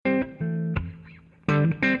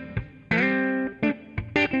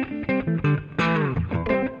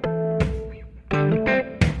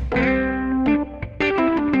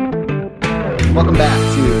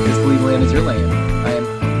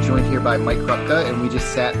here by Mike Krupka, and we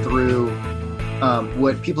just sat through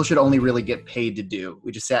what people should only really get paid to do.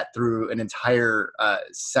 We just sat through an entire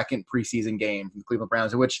second preseason game from the Cleveland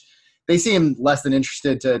Browns, in which they seemed less than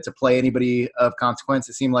interested to play anybody of consequence.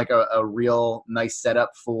 It seemed like a real nice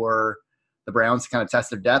setup for the Browns to kind of test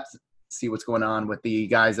their depth, see what's going on with the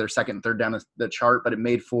guys that are second and third down the chart, but it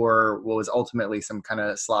made for what was ultimately some kind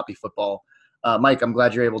of sloppy football. Mike, I'm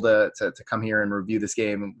glad you're able to come here and review this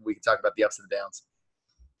game, and we can talk about the ups and the downs.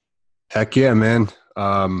 Heck yeah, man.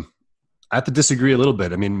 I have to disagree a little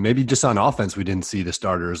bit. I mean, maybe just on offense, we didn't see the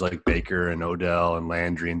starters like Baker and Odell and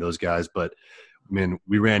Landry and those guys. But, I mean,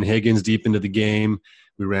 we ran Higgins deep into the game.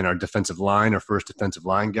 We ran our defensive line, our first defensive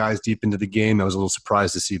line guys deep into the game. I was a little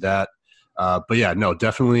surprised to see that. But, yeah, no,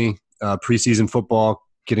 definitely preseason football,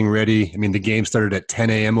 getting ready. I mean, the game started at 10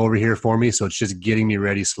 a.m. over here for me, so it's just getting me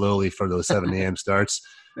ready slowly for those 7 a.m. starts.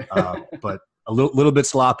 But a little bit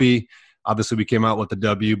sloppy. Obviously, we came out with the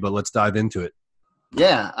W, but let's dive into it.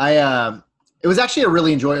 Yeah, it was actually a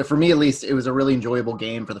really enjoyable, for me at least, it was a really enjoyable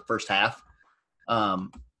game for the first half. I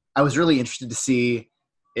was really interested to see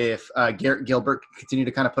if Garrett Gilbert could continue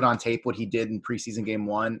to kind of put on tape what he did in preseason game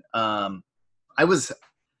one. And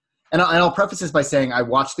I'll preface this by saying I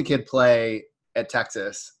watched the kid play at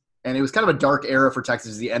Texas, and it was kind of a dark era for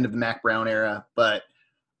Texas, the end of the Mac Brown era, but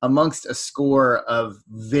amongst a score of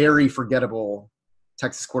very forgettable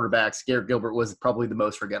Texas quarterbacks, Garrett Gilbert was probably the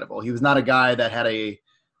most forgettable. He was not a guy that had a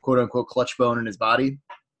quote-unquote clutch bone in his body.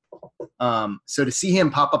 So to see him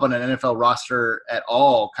pop up on an NFL roster at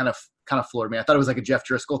all kind of floored me. I thought it was like a Jeff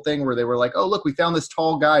Driscoll thing where they were like, oh, look, we found this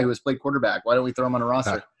tall guy who has played quarterback. Why don't we throw him on a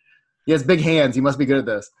roster? He has big hands. He must be good at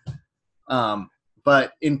this.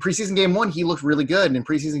 But in preseason game one, he looked really good. And in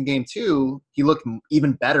preseason game two, he looked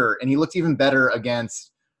even better. And he looked even better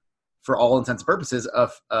against, for all intents and purposes,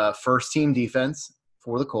 a first-team defense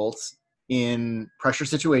for the Colts in pressure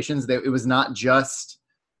situations. It was not just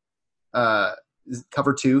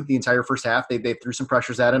cover two the entire first half. They threw some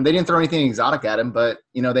pressures at him. They didn't throw anything exotic at him, but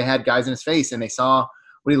they had guys in his face, and they saw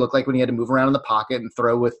what he looked like when he had to move around in the pocket and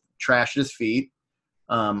throw with trash at his feet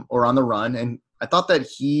or on the run. And I thought that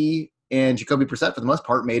he and Jacoby Brissett, for the most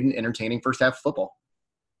part, made an entertaining first half of football.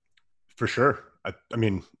 For sure. I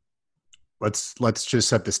mean, let's just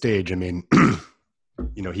set the stage. I mean,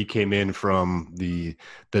 he came in from the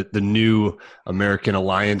new American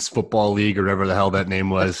Alliance Football League or whatever the hell that name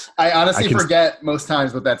was. I honestly forget most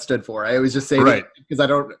times what that stood for. I always just say right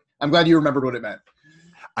because I'm glad you remembered what it meant.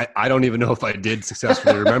 I don't even know if I did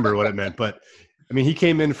successfully remember what it meant, but I mean, he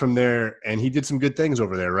came in from there and he did some good things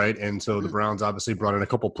over there, right? And so the Browns obviously brought in a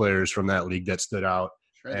couple players from that league that stood out.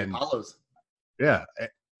 Right, and Apollos. Yeah.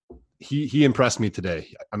 He impressed me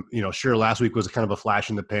today. Sure, last week was kind of a flash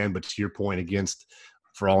in the pan, but to your point, against,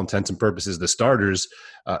 for all intents and purposes, the starters,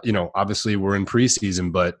 obviously we're in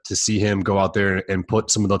preseason, but to see him go out there and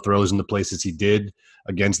put some of the throws in the places he did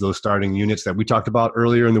against those starting units that we talked about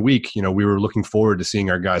earlier in the week, we were looking forward to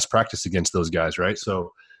seeing our guys practice against those guys, right?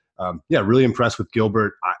 So, really impressed with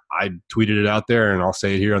Gilbert. I tweeted it out there, and I'll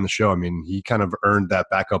say it here on the show. I mean, he kind of earned that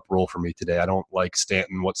backup role for me today. I don't like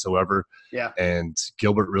Stanton whatsoever. Yeah. And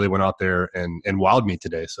Gilbert really went out there and wowed me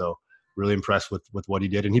today. So really impressed with what he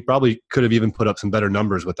did. And he probably could have even put up some better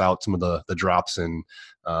numbers without some of the drops and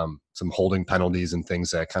some holding penalties and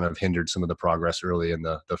things that kind of hindered some of the progress early in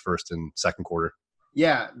the first and second quarter.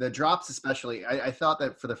 Yeah, the drops especially. I thought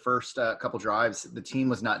that for the first couple drives, the team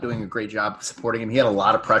was not doing a great job of supporting him. He had a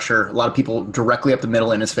lot of pressure, a lot of people directly up the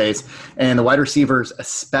middle in his face. And the wide receivers,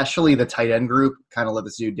 especially the tight end group, kind of let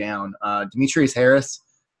this dude down. Demetrius Harris,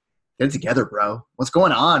 get it together, bro. What's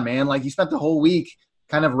going on, man? Like, you spent the whole week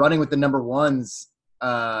kind of running with the number ones,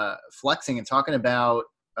 flexing and talking about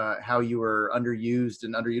how you were underused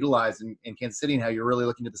and underutilized in Kansas City and how you're really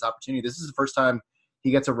looking at this opportunity. This is the first time he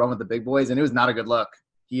gets a run with the big boys, and it was not a good look.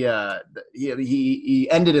 He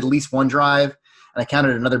ended at least one drive, and I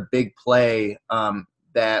counted another big play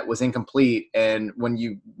that was incomplete. And when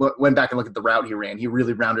you went back and looked at the route he ran, he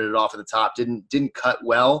really rounded it off at the top. Didn't cut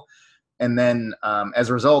well, and then as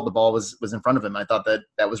a result, the ball was in front of him. I thought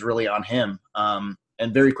that was really on him. And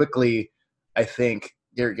very quickly, I think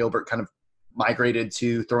Garrett Gilbert kind of migrated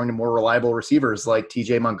to throwing to more reliable receivers like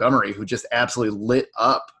T.J. Montgomery, who just absolutely lit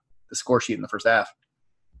up the score sheet in the first half.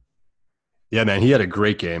 Yeah, man, he had a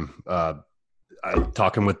great game.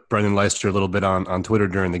 Talking with Brendan Leister a little bit on Twitter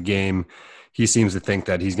during the game, he seems to think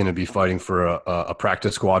that he's going to be fighting for a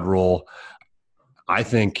practice squad role. I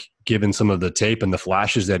think given some of the tape and the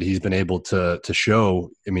flashes that he's been able to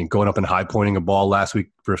show, I mean, going up and high pointing a ball last week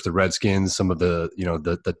versus the Redskins, some of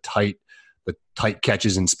the tight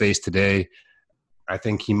catches in space today, I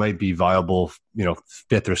think he might be viable,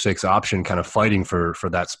 fifth or sixth option, kind of fighting for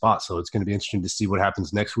that spot. So it's going to be interesting to see what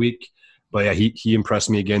happens next week. But yeah, he impressed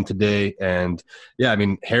me again today. And yeah, I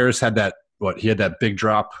mean, Harris had he had that big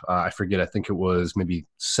drop. I forget. I think it was maybe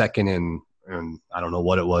second and I don't know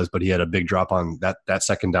what it was, but he had a big drop on that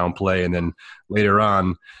second down play. And then later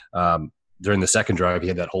on, during the second drive, he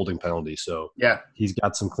had that holding penalty. So yeah, he's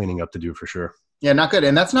got some cleaning up to do for sure. Yeah, not good.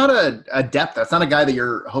 And that's not a depth. That's not a guy that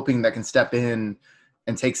you're hoping that can step in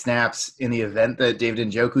and take snaps in the event that David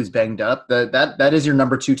Njoku's banged up. That is your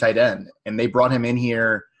number 2 tight end. And they brought him in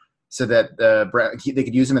here so that they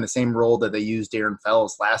could use him in the same role that they used Darren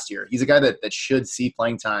Fells last year. He's a guy that should see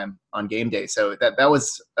playing time on game day. So that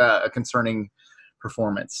was a concerning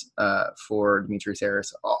performance for Demetrius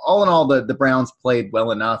Harris. All in all, the Browns played well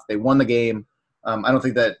enough. They won the game. I don't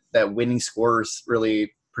think that winning scores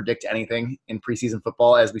really predict anything in preseason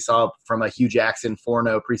football, as we saw from a Hugh Jackson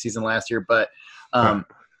 4-0 preseason last year. But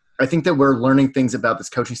I think that we're learning things about this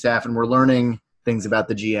coaching staff, and we're learning things about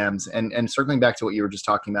the GMs. And circling back to what you were just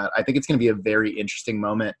talking about, I think it's going to be a very interesting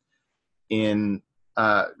moment in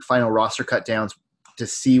final roster cut downs to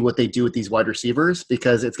see what they do with these wide receivers,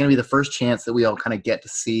 because it's going to be the first chance that we all kind of get to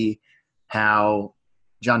see how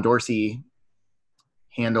John Dorsey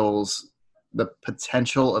handles the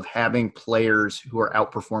potential of having players who are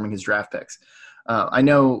outperforming his draft picks. I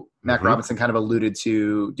know Mac Robinson kind of alluded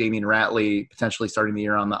to Damian Ratley potentially starting the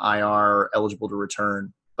year on the IR, eligible to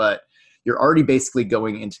return, but you're already basically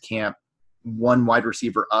going into camp one wide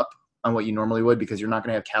receiver up on what you normally would, because you're not going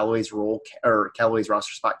to have Callaway's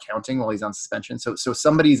roster spot counting while he's on suspension. So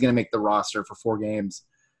somebody's going to make the roster for 4 games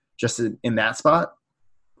just in that spot.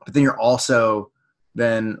 But then you're also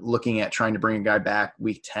then looking at trying to bring a guy back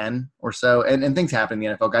week 10 or so. And things happen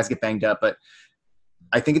in the NFL. Guys get banged up. But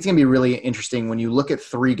I think it's going to be really interesting when you look at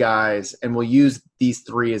 3 guys, and we'll use these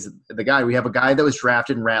 3 as the guy. We have a guy that was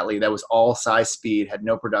drafted in Ratley that was all size speed, had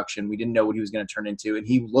no production. We didn't know what he was going to turn into. And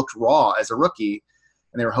he looked raw as a rookie.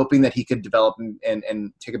 And they were hoping that he could develop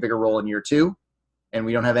and take a bigger role in year 2. And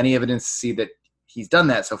we don't have any evidence to see that he's done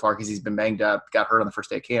that so far, because he's been banged up, got hurt on the first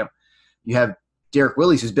day of camp. You have Derek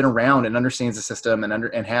Willis, who's been around and understands the system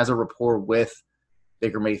and has a rapport with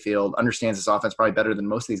Baker Mayfield, understands this offense probably better than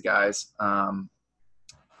most of these guys,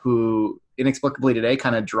 who inexplicably today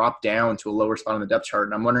kind of dropped down to a lower spot on the depth chart.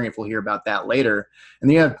 And I'm wondering if we'll hear about that later. And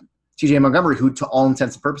then you have TJ Montgomery, who to all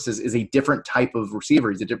intents and purposes is a different type of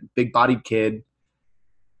receiver. He's a big-bodied kid.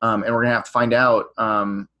 And we're going to have to find out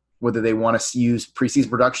whether they want to use preseason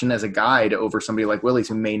production as a guide over somebody like Willis,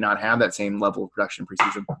 who may not have that same level of production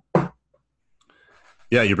preseason.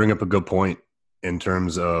 Yeah, you bring up a good point in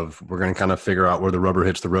terms of we're going to kind of figure out where the rubber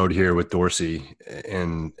hits the road here with Dorsey,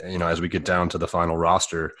 and as we get down to the final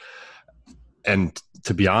roster. And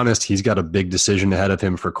to be honest, he's got a big decision ahead of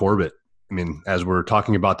him for Corbett. I mean, as we're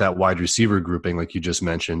talking about that wide receiver grouping, like you just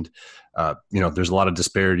mentioned, there's a lot of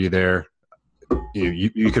disparity there.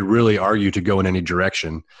 You could really argue to go in any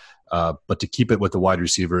direction, but to keep it with the wide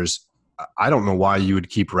receivers, I don't know why you would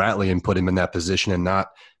keep Ratley and put him in that position and not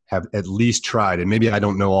have at least tried. And maybe I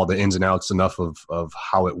don't know all the ins and outs enough of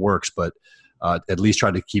how it works, but at least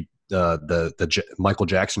try to keep the Michael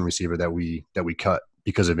Jackson receiver that we cut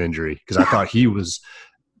because of injury, because I thought he was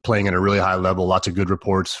playing at a really high level. Lots of good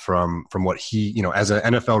reports from what he, as an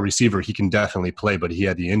NFL receiver, he can definitely play, but he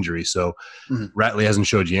had the injury. So Ratley hasn't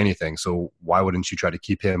showed you anything. So why wouldn't you try to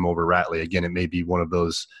keep him over Ratley? Again, it may be one of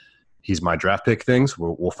those, he's my draft pick things.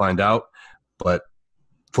 We'll find out. But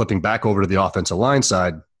flipping back over to the offensive line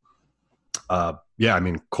side,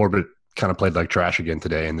 Corbett kind of played like trash again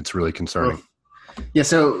today, and it's really concerning. Yeah,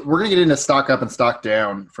 so we're going to get into stock up and stock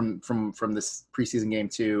down from this preseason game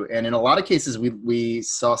too. And in a lot of cases, we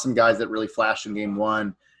saw some guys that really flashed in game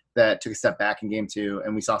 1 that took a step back in game 2,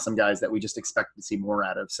 and we saw some guys that we just expected to see more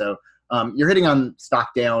out of. So you're hitting on stock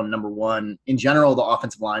down number 1. In general, the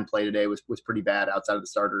offensive line play today was pretty bad outside of the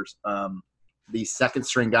starters. The second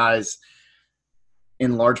string guys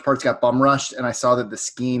in large parts got bum rushed, and I saw that the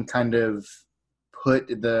scheme kind of put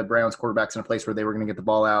the Browns quarterbacks in a place where they were going to get the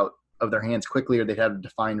ball out of their hands quickly, or they'd have a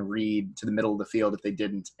defined read to the middle of the field if they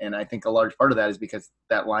didn't. And I think a large part of that is because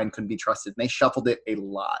that line couldn't be trusted, and they shuffled it a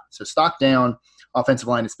lot. So stock down, offensive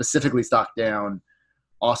line, and specifically stock down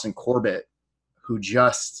Austin Corbett, who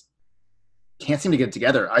just can't seem to get it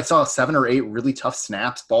together. I saw 7 or 8 really tough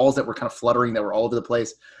snaps, balls that were kind of fluttering, that were all over the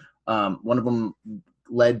place. One of them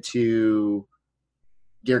led to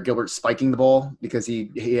Garrett Gilbert spiking the ball because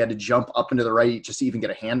he had to jump up into the right just to even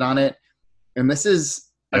get a hand on it. And this is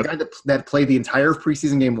a guy that played the entire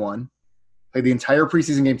preseason game 1, played the entire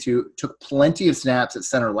preseason game 2, took plenty of snaps at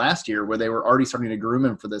center last year where they were already starting to groom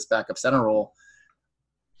him for this backup center role.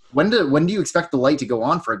 When do you expect the light to go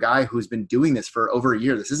on for a guy who's been doing this for over a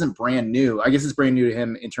year? This isn't brand new. I guess it's brand new to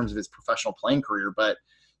him in terms of his professional playing career, but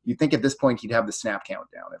you'd think at this point he'd have the snap count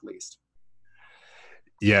down at least.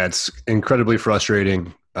 Yeah, it's incredibly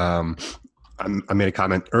frustrating. I made a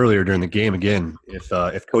comment earlier during the game. Again,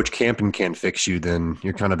 if Coach Campen can't fix you, then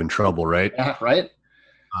you're kind of in trouble, right? Yeah, right.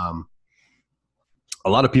 A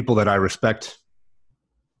lot of people that I respect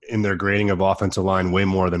in their grading of offensive line way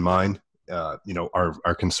more than mine,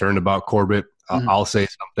 are concerned about Corbett. I'll say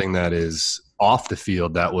something that is off the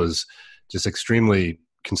field that was just extremely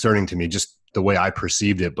concerning to me, just the way I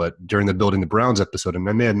perceived it. But during the Building the Browns episode, and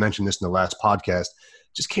I may have mentioned this in the last podcast,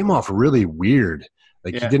 just came off really weird.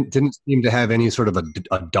 Like he didn't seem to have any sort of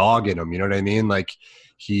a dog in him. You know what I mean? Like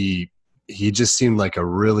he just seemed like a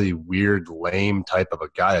really weird, lame type of a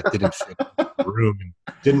guy that didn't fit in the room and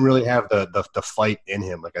didn't really have the fight in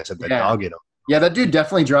him. Like I said, the dog in him. Yeah, that dude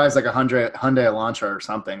definitely drives like a Hyundai Elantra or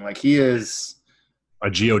something. Like he is a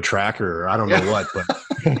Geo Tracker, or I don't know what, but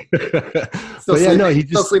he's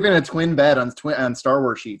still sleeping in a twin bed on Star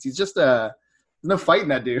Wars sheets. He's just there's no fight in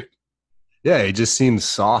that dude. Yeah, he just seems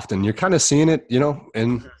soft, and you're kind of seeing it,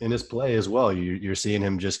 in his play as well. You're seeing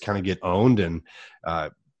him just kind of get owned and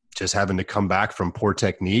just having to come back from poor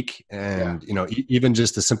technique. And, even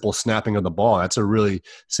just the simple snapping of the ball, that's a really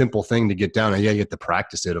simple thing to get down. And you get to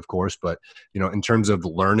practice it, of course. But, in terms of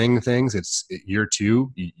learning things, it's year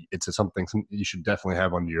two. It's something you should definitely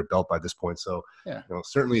have under your belt by this point. So,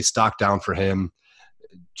 certainly stock down for him.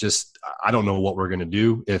 Just, I don't know what we're going to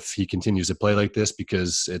do if he continues to play like this,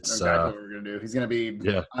 because it's exactly what we're going to do. He's going to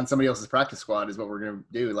be on somebody else's practice squad is what we're going to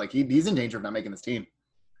do. Like he's in danger of not making this team.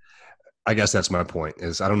 I guess that's my point,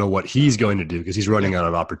 is I don't know what he's going to do because he's running out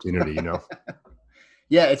of opportunity,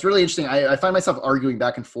 Yeah, it's really interesting. I find myself arguing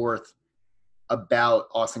back and forth about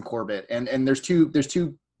Austin Corbett, and there's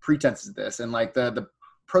two pretenses to this. And like the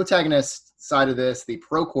protagonist side of this, the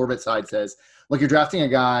pro Corbett side says, look, you're drafting a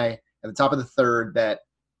guy at the top of the third that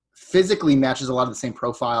physically matches a lot of the same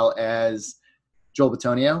profile as Joel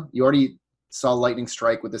Bitonio. You already saw lightning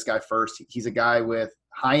strike with this guy first. He's a guy with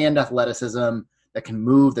high-end athleticism that can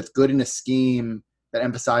move, that's good in a scheme, that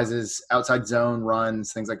emphasizes outside zone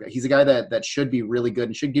runs, things like that. He's a guy that should be really good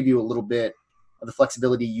and should give you a little bit of the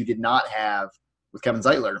flexibility you did not have with Kevin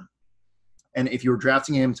Zeitler. And if you were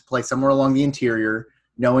drafting him to play somewhere along the interior,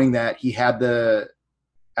 knowing that he had the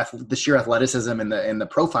sheer athleticism and the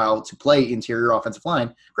profile to play interior offensive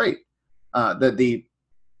line, great. The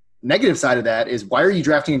negative side of that is, why are you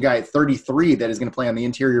drafting a guy at 33 that is going to play on the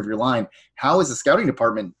interior of your line? How is the scouting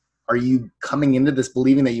department, are you coming into this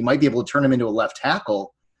believing that you might be able to turn him into a left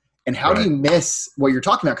tackle? And how do you miss what you're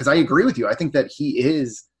talking about? Because I agree with you. I think that he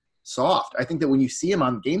is soft. I think that when you see him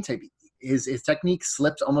on game tape, his technique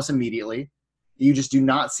slipped almost immediately. You just do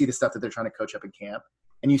not see the stuff that they're trying to coach up in camp.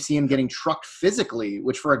 And you see him getting trucked physically,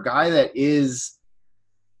 which for a guy that is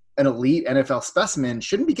an elite NFL specimen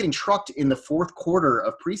shouldn't be getting trucked in the fourth quarter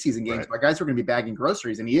of preseason games by guys who are going to be bagging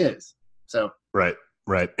groceries, and he is. So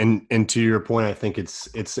Right. And to your point, I think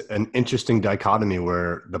it's an interesting dichotomy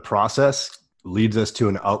where the process leads us to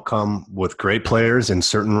an outcome with great players in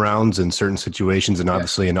certain rounds and certain situations, and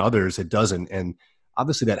obviously in others it doesn't. And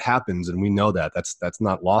obviously that happens, and we know that. That's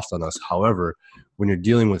not lost on us. However, when you're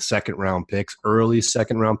dealing with second-round picks, early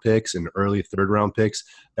second-round picks and early third-round picks,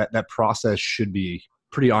 that process should be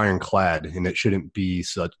pretty ironclad, and it shouldn't be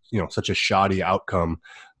such a shoddy outcome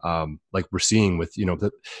like we're seeing with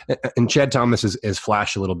and Chad Thomas has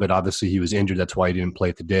flashed a little bit. Obviously, he was injured. That's why he didn't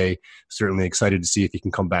play today. Certainly excited to see if he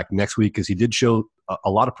can come back next week, because he did show a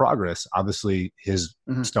lot of progress. Obviously, his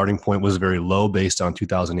starting point was very low based on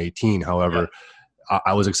 2018. However,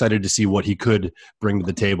 I was excited to see what he could bring to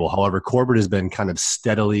the table. However, Corbett has been kind of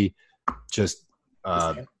steadily just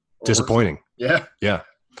disappointing. Yeah,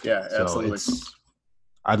 So absolutely.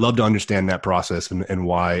 I'd love to understand that process and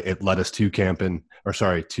why it led us to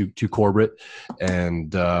to Corbett.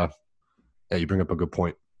 And you bring up a good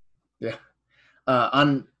point. Yeah.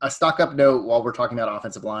 On a stock up note, while we're talking about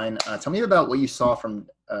offensive line, tell me about what you saw from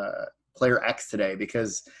player X today,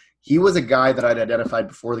 because he was a guy that I'd identified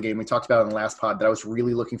before the game. We talked about it in the last pod that I was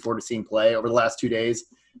really looking forward to seeing play over the last 2 days.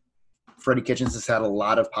 Freddie Kitchens has had a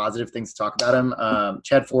lot of positive things to talk about him.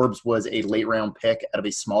 Chad Forbes was a late round pick out of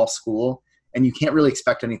a small school, and you can't really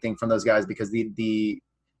expect anything from those guys because the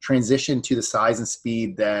transition to the size and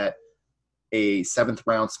speed that a seventh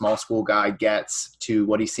round small school guy gets to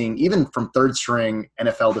what he's seeing, even from third string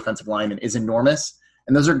NFL defensive linemen, is enormous.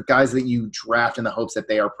 And those are guys that you draft in the hopes that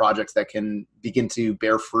they are projects that can begin to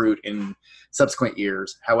bear fruit in subsequent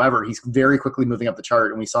years. However, he's very quickly moving up the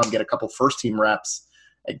chart, and we saw him get a couple first team reps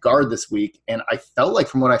at guard this week. And I felt like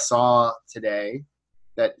from what I saw today,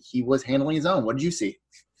 that he was handling his own. What did you see?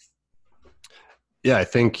 Yeah, I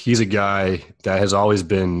think he's a guy that has always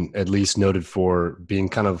been at least noted for being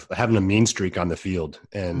kind of having a mean streak on the field.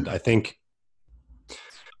 And I think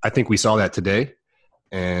we saw that today.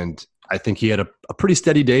 And I think he had a pretty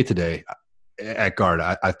steady day today at guard.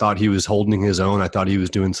 I thought he was holding his own. I thought he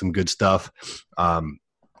was doing some good stuff.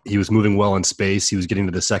 He was moving well in space. He was getting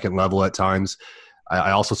to the second level at times.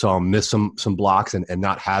 I also saw him miss some blocks and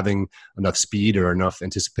not having enough speed or enough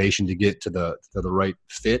anticipation to get to the right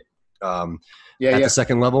fit the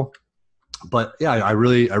second level. But yeah, I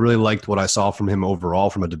really liked what I saw from him overall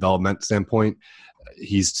from a development standpoint.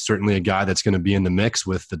 He's certainly a guy that's going to be in the mix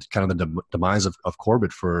with the kind of the demise of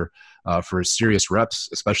Corbett for serious reps,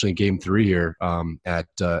 especially in game 3 here at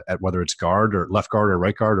whether it's guard or left guard or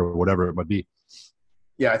right guard or whatever it might be.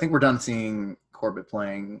 Yeah, I think we're done seeing Corbett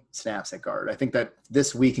playing snaps at guard. I think that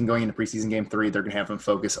this week and going into preseason game 3, they're going to have him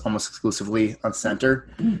focus almost exclusively on center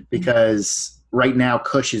because right now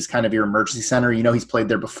Cush is kind of your emergency center. You know, he's played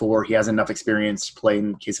there before. He has enough experience to play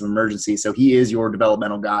in case of emergency. So he is your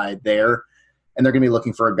developmental guy there. And they're going to be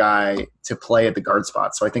looking for a guy to play at the guard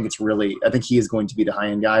spot. So I think I think he is going to be the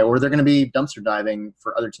high-end guy, or they're going to be dumpster diving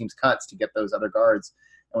for other teams' cuts to get those other guards.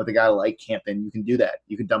 And with a guy like Campen, you can do that.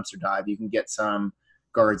 You can dumpster dive. You can get some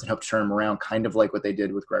guards and hope to turn them around, kind of like what they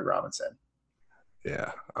did with Greg Robinson.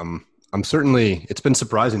 Yeah, I'm certainly – it's been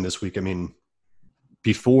surprising this week. I mean,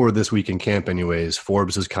 before this week in camp anyways,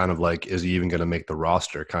 Forbes is kind of like, is he even going to make the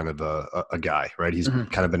roster kind of a guy, right? He's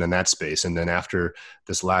kind of been in that space. And then after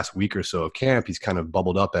this last week or so of camp, he's kind of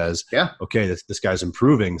bubbled up as, okay, this guy's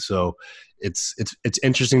improving. So it's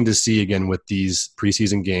interesting to see again with these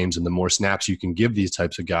preseason games and the more snaps you can give these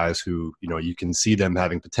types of guys who, you know, you can see them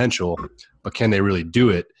having potential, but can they really do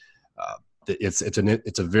it? It's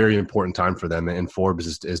a very important time for them, and Forbes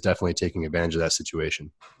is definitely taking advantage of that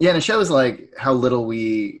situation. Yeah, and it shows like how little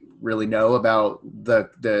we really know about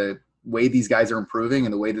the way these guys are improving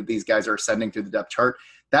and the way that these guys are ascending through the depth chart.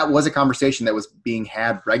 That was a conversation that was being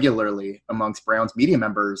had regularly amongst Browns media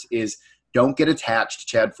members is don't get attached to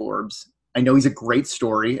Chad Forbes. I know he's a great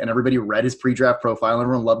story, and everybody read his pre-draft profile, and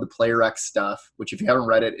everyone loved the Player X stuff, which if you haven't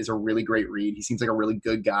read it is a really great read. He seems like a really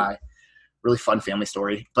good guy. Really fun family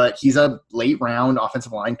story, but he's a late round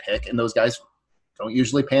offensive line pick, and those guys don't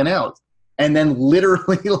usually pan out. And then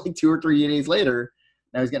literally like 2 or 3 days later,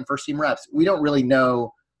 now he's getting first team reps. We don't really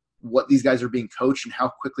know what these guys are being coached and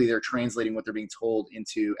how quickly they're translating what they're being told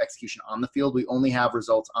into execution on the field. We only have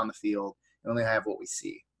results on the field. We only have what we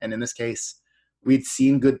see. And in this case, we'd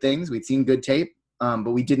seen good things. We'd seen good tape, but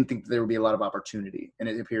we didn't think that there would be a lot of opportunity. And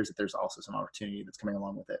it appears that there's also some opportunity that's coming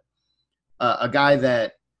along with it. A guy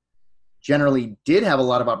that generally did have a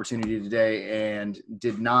lot of opportunity today and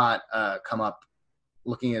did not come up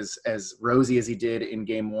looking as rosy as he did in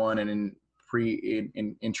game 1 and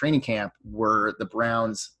in training camp were the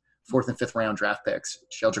Browns' 4th and 5th round draft picks,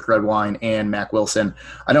 Sheldrick Redwine and Mack Wilson.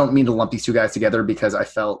 I don't mean to lump these two guys together because I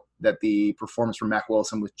felt that the performance from Mack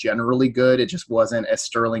Wilson was generally good. It just wasn't as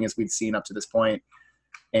sterling as we'd seen up to this point.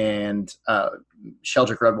 And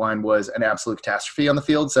Sheldrick Redwine was an absolute catastrophe on the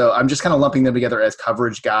field. So I'm just kind of lumping them together as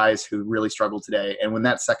coverage guys who really struggled today. And when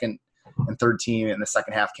that second and third team in the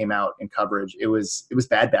second half came out in coverage, it was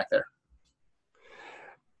bad back there.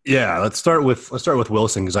 Yeah, let's start with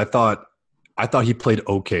Wilson because I thought he played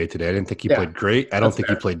okay today. I didn't think he played great. I don't think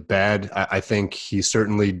he played bad. I think he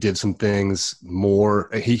certainly did some things more.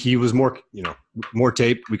 He was more, more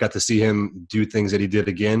tape. We got to see him do things that he did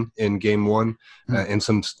again in game 1 and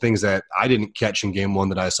some things that I didn't catch in game 1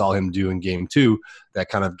 that I saw him do in game 2 that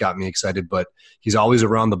kind of got me excited. But he's always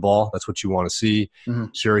around the ball. That's what you want to see.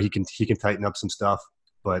 Sure, he can tighten up some stuff.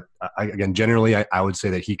 But again, generally, I would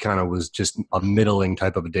say that he kind of was just a middling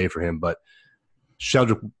type of a day for him. But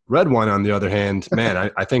Sheldrick Redwine, on the other hand,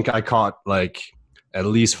 man, I think I caught like at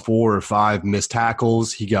least 4 or 5 missed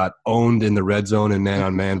tackles. He got owned in the red zone and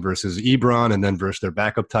man-on-man versus Ebron and then versus their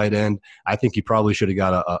backup tight end. I think he probably should have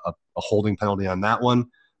got a holding penalty on that one,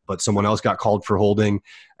 but someone else got called for holding.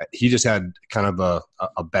 He just had kind of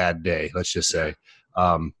a bad day, let's just say.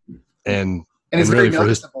 And it's really very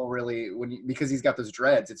noticeable, really, because he's got those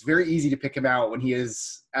dreads. It's very easy to pick him out when he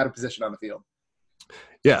is out of position on the field.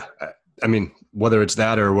 Yeah. I mean, whether it's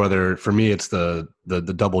that or whether for me it's the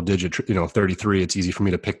double digit, 33, it's easy for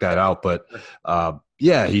me to pick that out. But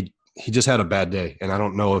he just had a bad day. And I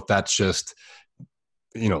don't know if that's just,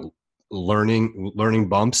 learning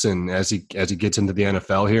bumps. And as he gets into the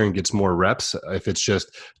NFL here and gets more reps, if it's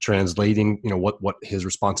just translating, what his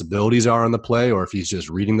responsibilities are on the play, or if he's just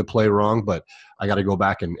reading the play wrong. But I got to go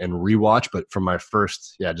back and rewatch. But from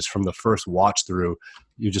from the first watch through,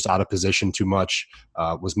 you're just out of position too much,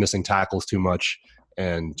 was missing tackles too much.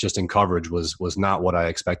 and just in coverage was not what I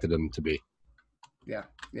expected him to be. Yeah,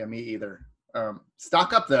 me either.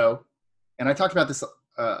 Stock up though, and I talked about this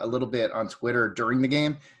a little bit on Twitter during the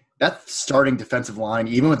game. That starting defensive line,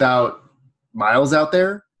 even without Miles out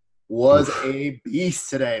there, was a beast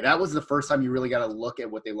today. That was the first time you really got to look at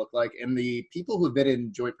what they look like. And the people who have been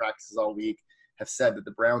in joint practices all week have said that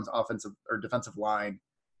the Browns' offensive or defensive line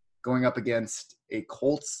going up against a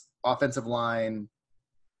Colts offensive line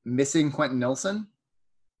missing Quentin Nelson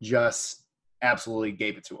just absolutely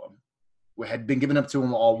gave it to him. Had been given up to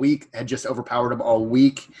him all week, had just overpowered him all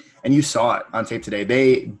week. And you saw it on tape today.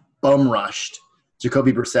 They bum rushed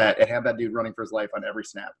Jacoby Brissett and have that dude running for his life on every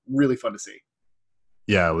snap. Really fun to see.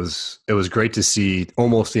 Yeah, it was great to see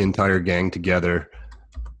almost the entire gang together.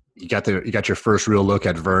 You got your first real look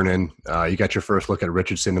at Vernon. You got your first look at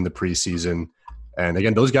Richardson in the preseason. And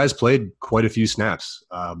again, those guys played quite a few snaps.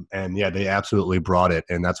 And yeah, they absolutely brought it.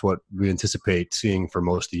 And that's what we anticipate seeing for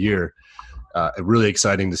most of the year. Really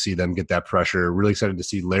exciting to see them get that pressure. Really excited to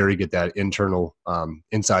see Larry get that internal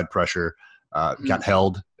inside pressure. Got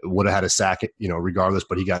held, would have had a sack, regardless,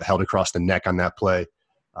 but he got held across the neck on that play.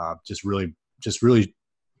 Just really,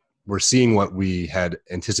 we're seeing what we had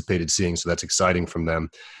anticipated seeing. So that's exciting from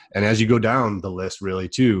them. And as you go down the list, really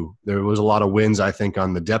too, there was a lot of wins, I think,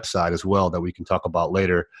 on the depth side as well that we can talk about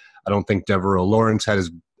later. I don't think Devereaux Lawrence had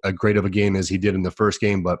as great of a game as he did in the first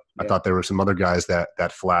game, but I thought there were some other guys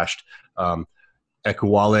that flashed.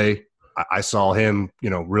 Ekuwale, I saw him,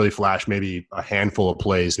 really flash maybe a handful of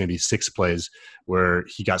plays, maybe 6 plays where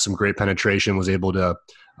he got some great penetration, was able to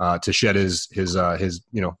shed his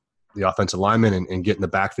the offensive lineman and get in the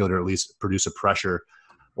backfield or at least produce a pressure,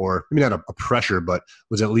 or maybe not a pressure, but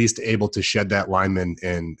was at least able to shed that lineman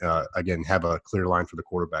and again have a clear line for the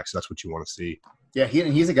quarterback. So that's what you want to see. Yeah,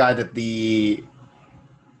 he's a guy that the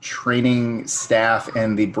training staff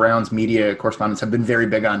and the Browns media correspondents have been very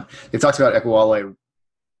big on. They've talked about Ekuwale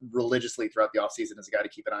religiously throughout the offseason as a guy to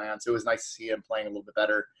keep an eye on. So it was nice to see him playing a little bit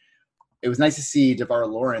better. It was nice to see Devereaux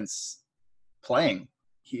Lawrence playing.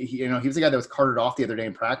 He was a guy that was carted off the other day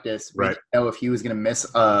in practice. We didn't know if he was going to miss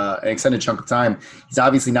an extended chunk of time. He's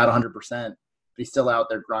obviously not 100%, but he's still out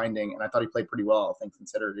there grinding, and I thought he played pretty well, all things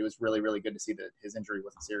considered. It was really, really good to see that his injury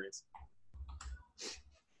wasn't serious.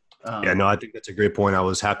 I think that's a great point. I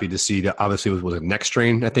was happy to see that. Obviously, it was a neck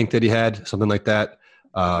strain, I think, that he had, something like that.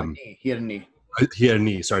 He had a knee. He had a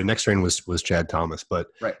knee. Sorry, next strain was Chad Thomas. But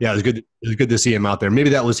yeah, it was good. It was good to see him out there. Maybe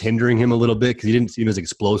that was hindering him a little bit because he didn't seem as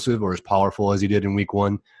explosive or as powerful as he did in week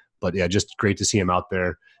 1. But yeah, just great to see him out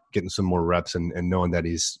there getting some more reps and knowing that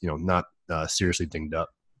he's not seriously dinged up.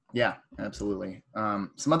 Yeah, absolutely.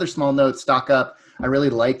 Some other small notes. Stock up. I really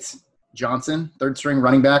liked Johnson, third string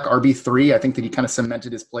running back, RB3. I think that he kind of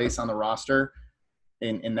cemented his place on the roster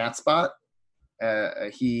in that spot.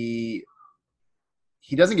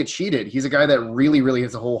 He doesn't get cheated. He's a guy that really, really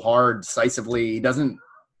hits a hole hard, decisively. He doesn't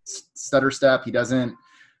stutter step. He doesn't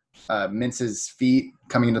mince his feet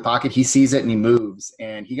coming into the pocket. He sees it and he moves.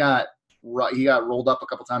 And he got rolled up a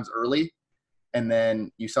couple times early, and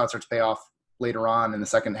then you saw it start to pay off later on in the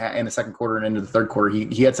second quarter and into the third quarter.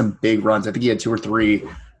 He had some big runs. I think he had 2 or 3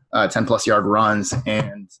 10-plus yard runs,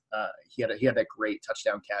 and he had that great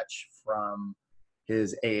touchdown catch from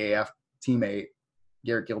his AAF teammate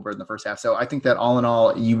Garrett Gilbert in the first half. So I think that all in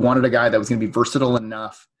all, you wanted a guy that was going to be versatile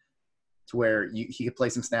enough to where he could play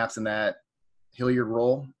some snaps in that Hilliard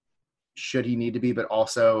role, should he need to be, but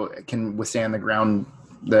also can withstand the ground,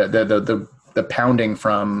 the pounding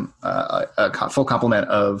from a full complement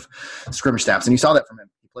of scrimmage snaps. And you saw that from him.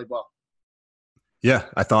 He played well. Yeah,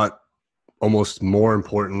 I thought almost more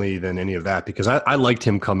importantly than any of that, because I liked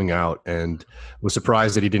him coming out and was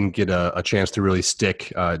surprised that he didn't get a chance to really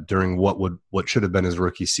stick during what should have been his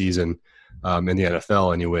rookie season in the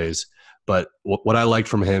NFL anyways. But what I liked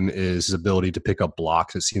from him is his ability to pick up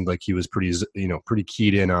blocks. It seemed like he was pretty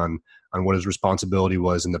keyed in on what his responsibility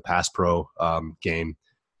was in the pass pro game.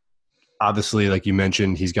 Obviously, like you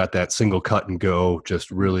mentioned, he's got that single cut and go, just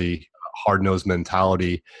really hard-nosed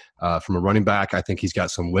mentality from a running back. I think he's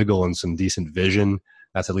got some wiggle and some decent vision.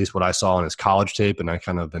 That's at least what I saw on his college tape, and I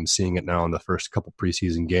kind of been seeing it now in the first couple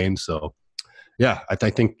preseason games. So, yeah, I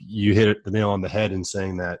think you hit the nail on the head in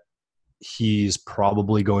saying that he's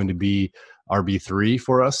probably going to be RB3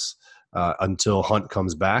 for us until Hunt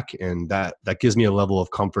comes back, and that gives me a level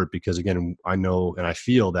of comfort because, again, I know and I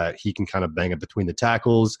feel that he can kind of bang it between the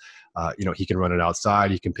tackles. He can run it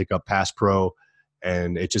outside. He can pick up pass pro.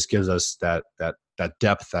 And it just gives us that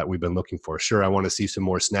depth that we've been looking for. Sure, I want to see some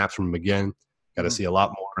more snaps from him again. Got to see a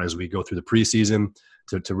lot more as we go through the preseason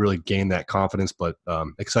to really gain that confidence. But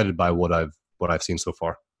excited by what I've seen so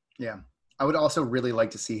far. Yeah, I would also really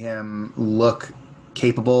like to see him look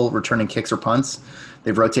capable returning kicks or punts.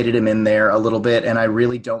 They've rotated him in there a little bit, and I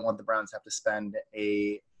really don't want the Browns to have to spend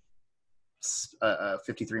a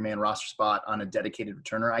 53-man roster spot on a dedicated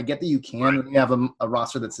returner. I get that you can when you have a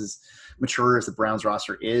roster that's as mature as the Browns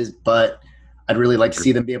roster is, but I'd really like to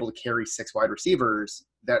see them be able to carry 6 wide receivers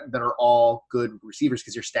that are all good receivers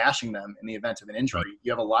because you're stashing them in the event of an injury. Right.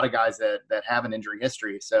 You have a lot of guys that have an injury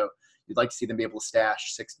history, so you'd like to see them be able to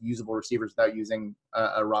stash 6 usable receivers without using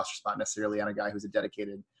a roster spot necessarily on a guy who's a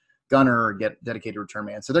dedicated gunner or dedicated return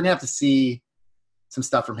man. So they're going to have to see some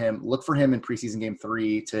stuff from him. Look for him in preseason game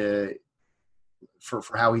 3 for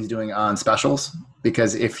how he's doing on specials,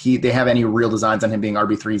 because if they have any real designs on him being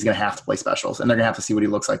RB3, he's going to have to play specials, and they're going to have to see what he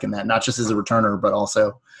looks like in that, not just as a returner, but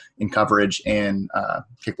also in coverage and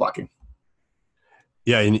kick blocking.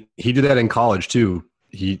 Yeah, and he did that in college too.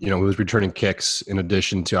 He was returning kicks in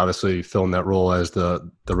addition to obviously filling that role as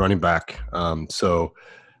the running back. So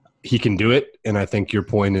he can do it, and I think your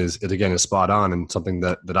point is spot on, and something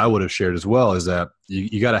that I would have shared as well is that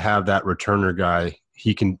you got to have that returner guy.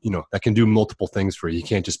 He can, that can do multiple things for you. You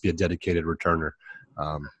can't just be a dedicated returner,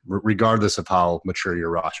 regardless of how mature your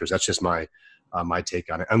roster is. That's just my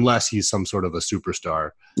take on it, unless he's some sort of a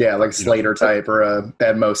superstar. Yeah, like Slater type, or a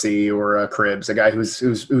Bad Mosi, or a Cribbs, a guy who's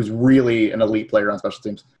really an elite player on special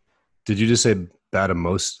teams. Did you just say Bad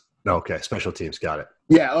Mosi? No, okay, special teams, got it.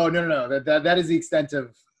 Yeah. Oh no. That is the extent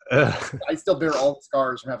of. I still bear all the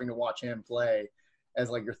scars from having to watch him play as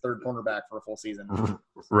like your third cornerback for a full season.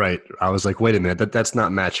 Right. I was like, wait a minute, that's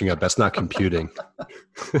not matching up. That's not computing.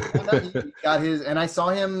 He got his, and I saw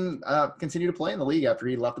him continue to play in the league after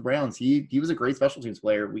he left the Browns. He was a great special teams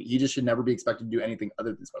player. He just should never be expected to do anything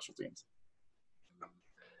other than special teams.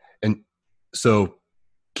 And so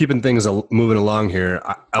keeping things moving along here,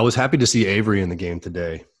 I was happy to see Avery in the game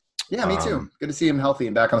today. Yeah, me too. Good to see him healthy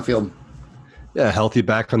and back on the field. Yeah, healthy,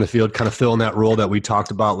 back on the field, kind of filling that role that we talked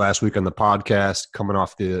about last week on the podcast, coming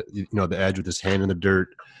off the edge with his hand in the dirt,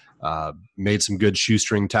 made some good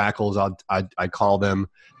shoestring tackles. I call them,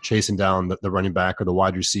 chasing down the running back or the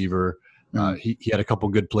wide receiver. He had a couple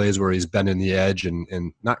good plays where he's bending the edge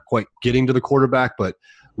and not quite getting to the quarterback, but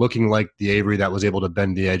looking like the Avery that was able to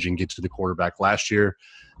bend the edge and get to the quarterback last year.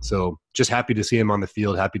 So just happy to see him on the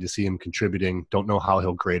field, happy to see him contributing. Don't know how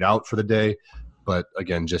he'll grade out for the day. But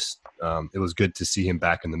again, just it was good to see him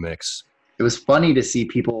back in the mix. It was funny to see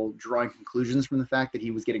people drawing conclusions from the fact that he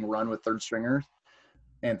was getting run with third stringers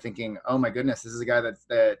and thinking, oh my goodness, this is a guy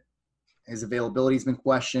that his availability has been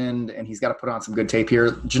questioned and he's got to put on some good tape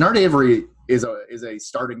here. Jannard Avery is a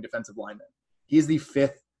starting defensive lineman. He is the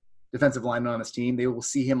 5th defensive lineman on this team. They will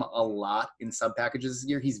see him a lot in sub packages this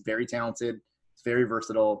year. He's very talented. He's very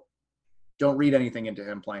versatile. Don't read anything into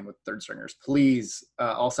him playing with third stringers. Please,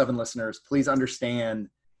 all 7 listeners, please understand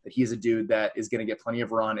that he's a dude that is going to get plenty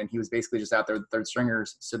of run, and he was basically just out there with the third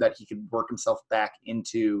stringers so that he could work himself back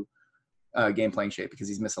into game playing shape because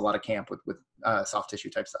he's missed a lot of camp with soft tissue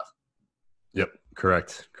type stuff. Yep,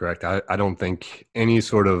 correct. I don't think any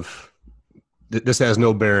sort of this has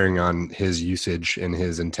no bearing on his usage and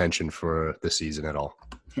his intention for the season at all.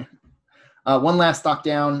 One last thought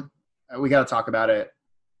down. We got to talk about it.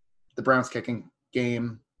 The Browns kicking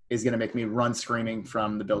game is going to make me run screaming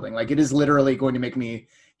from the building. Like, it is literally going to make me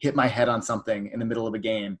hit my head on something in the middle of a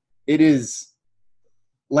game. It is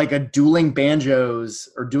like a dueling banjos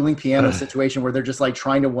or dueling piano situation where they're just like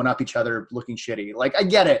trying to one up each other looking shitty. Like, I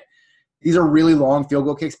get it. These are really long field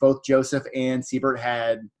goal kicks. Both Joseph and Siebert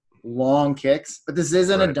had long kicks, but this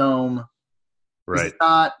isn't a dome. Right. It's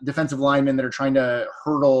not defensive linemen that are trying to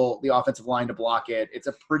hurdle the offensive line to block it. It's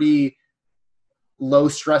a pretty low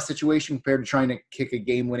stress situation compared to trying to kick a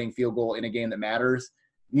game-winning field goal in a game that matters.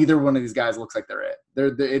 Neither one of these guys looks like they're it.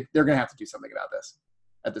 They're going to have to do something about this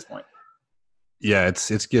at this point. Yeah,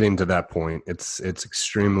 it's getting to that point. It's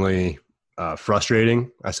extremely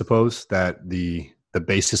frustrating, I suppose, that the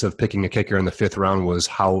basis of picking a kicker in the 5th round was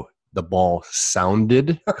how the ball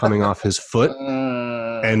sounded coming off his foot.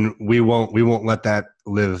 And we won't let that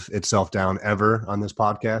live itself down ever on this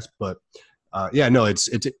podcast, but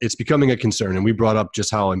it's becoming a concern, and we brought up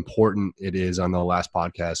just how important it is on the last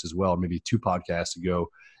podcast as well, maybe 2 podcasts ago,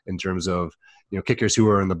 in terms of kickers who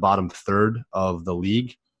are in the bottom third of the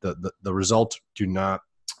league. The results do not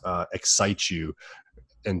excite you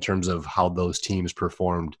in terms of how those teams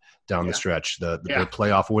performed down the stretch. Their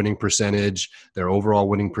playoff winning percentage, their overall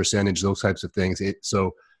winning percentage, those types of things.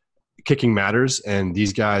 So kicking matters, and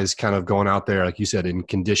these guys kind of going out there, like you said, in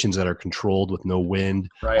conditions that are controlled with no wind,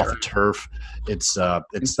 off the turf. It's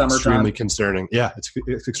extremely concerning. Yeah,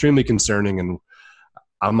 it's extremely concerning, and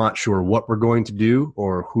I'm not sure what we're going to do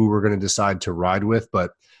or who we're going to decide to ride with,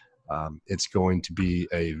 but it's going to be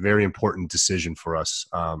a very important decision for us.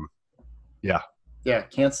 Yeah. Yeah.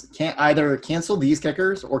 Can't either cancel these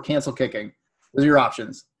kickers or cancel kicking. Those are your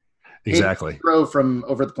options. Exactly. Pro from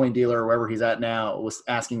Over the Point Dealer or wherever he's at now was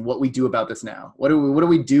asking what we do about this now. What do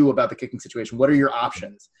we do about the kicking situation? What are your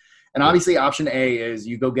options? And obviously option A is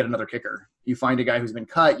you go get another kicker. You find a guy who's been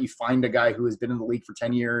cut. You find a guy who has been in the league for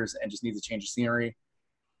 10 years and just needs a change of scenery.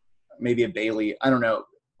 Maybe a Bailey. I don't know.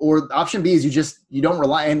 Or option B is you don't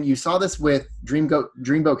rely. And you saw this with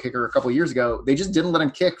Dreamboat kicker a couple of years ago. They just didn't let him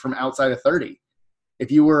kick from outside of 30. If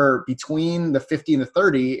you were between the 50 and the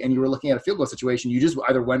 30 and you were looking at a field goal situation, you just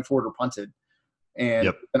either went for it or punted. And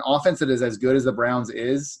an offense that is as good as the Browns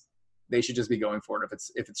is, they should just be going for it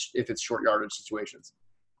if it's short yardage situations.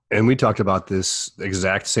 And we talked about this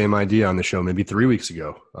exact same idea on the show maybe 3 weeks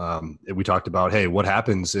ago. We talked about, hey, what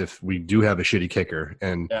happens if we do have a shitty kicker?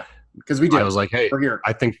 And because we did. I was like, hey,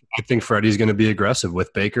 I think Freddie's going to be aggressive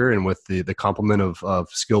with Baker and with the complement of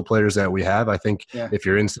skill players that we have. I think if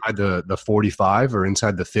you're inside the 45 or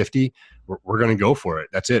inside the 50, we're going to go for it.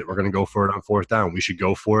 That's it. We're going to go for it on fourth down. We should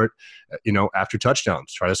go for it, after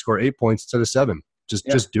touchdowns. Try to score 8 points instead of 7.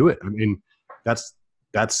 Just do it. I mean, that's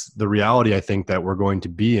the reality I think that we're going to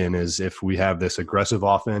be in is if we have this aggressive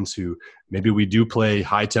offense who maybe we do play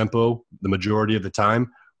high tempo the majority of the time,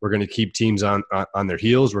 we're going to keep teams on their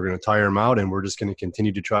heels. We're going to tire them out, and we're just going to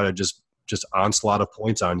continue to try to just onslaught of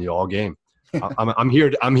points on you all game. I'm here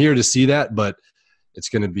to see that, but it's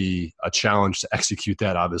going to be a challenge to execute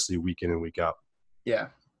that, obviously, week in and week out. Yeah.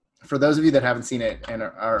 For those of you that haven't seen it and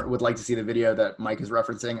would like to see the video that Mike is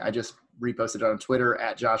referencing, I just reposted it on Twitter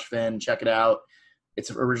 @JoshFinn. Check it out. It's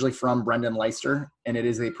originally from Brendan Leister, and it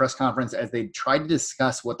is a press conference as they tried to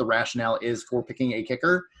discuss what the rationale is for picking a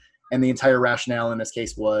kicker. And the entire rationale in this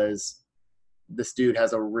case was this dude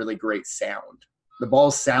has a really great sound. The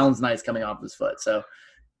ball sounds nice coming off his foot. So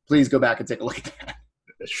please go back and take a look at that.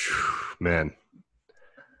 Man.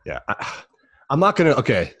 Yeah. I'm not going to –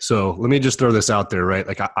 okay, so let me just throw this out there, right?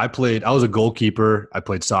 Like I was a goalkeeper. I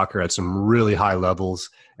played soccer at some really high levels.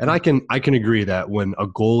 And I can agree that when a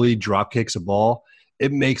goalie drop kicks a ball,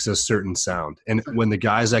 it makes a certain sound. And when the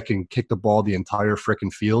guys that can kick the ball the entire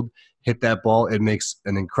frickin' field hit that ball, it makes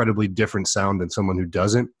an incredibly different sound than someone who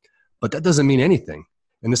doesn't. But that doesn't mean anything.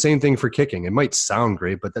 And the same thing for kicking. It might sound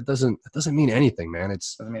great, but that doesn't mean anything, man.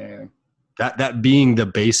 Doesn't mean anything. That being the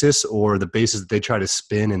basis or the basis that they try to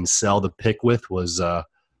spin and sell the pick with was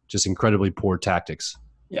just incredibly poor tactics.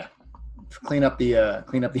 Yeah. Clean up the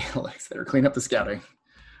analytics there. Clean up the scouting.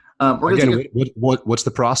 Again, what's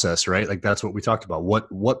the process, right? Like that's what we talked about.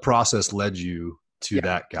 What process led you to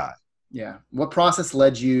that guy? Yeah. What process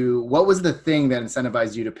led you? What was the thing that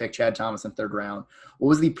incentivized you to pick Chad Thomas in third round? What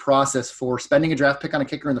was the process for spending a draft pick on a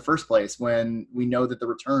kicker in the first place when we know that the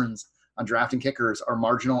returns on drafting kickers are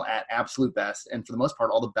marginal at absolute best? And for the most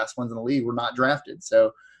part, all the best ones in the league were not drafted.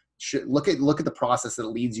 So look at the process that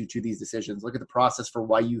leads you to these decisions. Look at the process for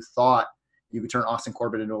why you thought you could turn Austin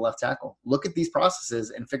Corbett into a left tackle. Look at these processes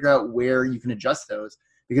and figure out where you can adjust those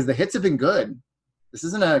because the hits have been good. This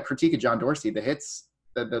isn't a critique of John Dorsey. The hits,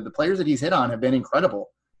 the players that he's hit on have been incredible,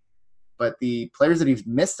 but the players that he's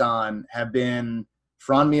missed on have been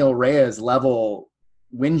Franmil Reyes level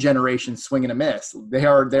win generation swing and a miss. They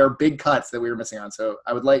are big cuts that we were missing on. So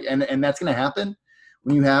I would like, and that's going to happen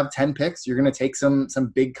when you have 10 picks. You're going to take some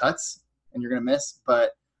big cuts and you're going to miss,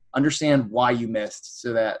 but understand why you missed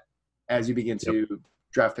so that as you begin to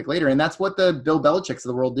draft pick later. And that's what the Bill Belichick's of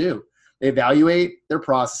the world do. They evaluate their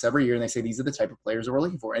process every year and they say, these are the type of players that we're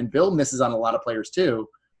looking for. And Bill misses on a lot of players too,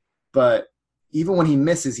 but even when he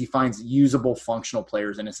misses, he finds usable functional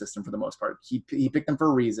players in his system for the most part. He picked them for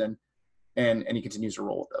a reason and he continues to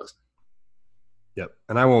roll with those. Yep.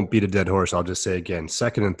 And I won't beat a dead horse. I'll just say again,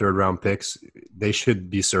 second and third round picks, they should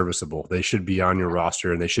be serviceable. They should be on your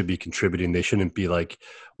roster and they should be contributing. They shouldn't be like,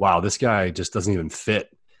 wow, this guy just doesn't even fit.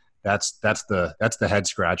 That's the head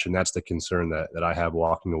scratch, and that's the concern that I have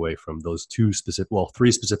walking away from those three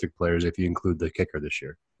specific players if you include the kicker this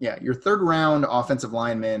year. Yeah, your third round offensive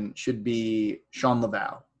lineman should be Sean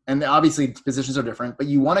Laval. And obviously positions are different, but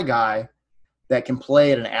you want a guy that can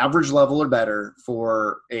play at an average level or better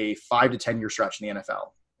for a 5 to 10 year stretch in the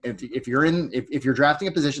NFL. If you're drafting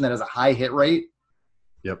a position that has a high hit rate,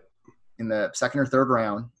 in the second or third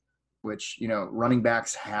round, which, running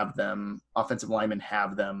backs have them, offensive linemen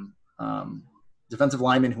have them, defensive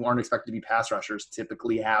linemen who aren't expected to be pass rushers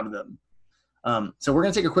typically have them. So we're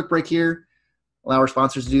going to take a quick break here, allow our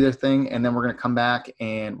sponsors to do their thing, and then we're going to come back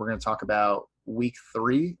and we're going to talk about week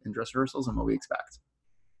 3 in dress rehearsals and what we expect.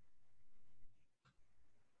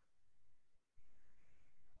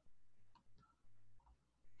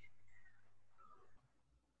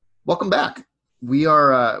 Welcome back.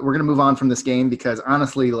 We're going to move on from this game because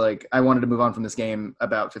honestly, like I wanted to move on from this game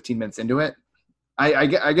about 15 minutes into it. I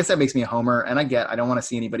guess that makes me a homer, and I don't want to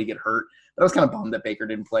see anybody get hurt, but I was kind of bummed that Baker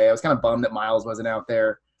didn't play. I was kind of bummed that Miles wasn't out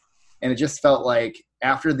there, and it just felt like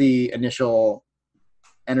after the initial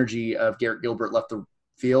energy of Garrett Gilbert left the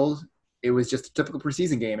field, it was just a typical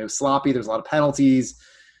preseason game. It was sloppy. There was a lot of penalties.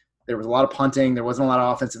 There was a lot of punting. There wasn't a lot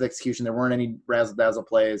of offensive execution. There weren't any razzle-dazzle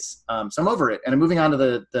plays. So I'm over it. And I'm moving on to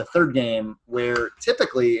the third game where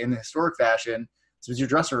typically in the historic fashion, this was your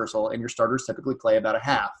dress rehearsal and your starters typically play about a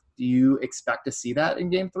half. Do you expect to see that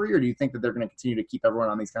in game 3, or do you think that they're going to continue to keep everyone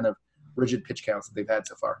on these kind of rigid pitch counts that they've had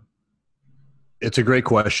so far? It's a great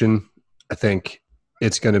question. I think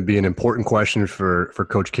it's going to be an important question for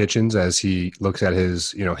Coach Kitchens as he looks at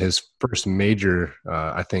his first major,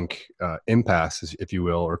 impasse, if you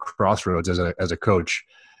will, or crossroads as a coach.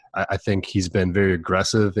 I think he's been very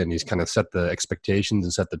aggressive and he's kind of set the expectations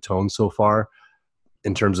and set the tone so far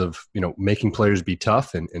in terms of, making players be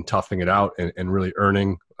tough and toughing it out and really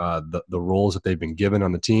earning the roles that they've been given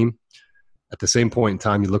on the team. At the same point in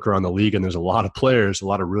time, you look around the league and there's a lot of players, a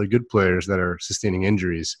lot of really good players that are sustaining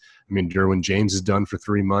injuries. I mean, Derwin James is done for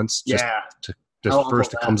 3 months.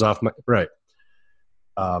 First it comes off my right.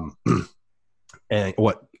 And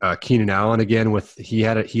Keenan Allen again he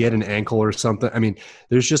had an ankle or something. I mean,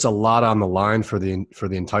 there's just a lot on the line for the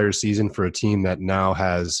entire season for a team that now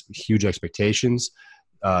has huge expectations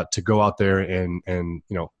to go out there and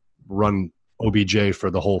run OBJ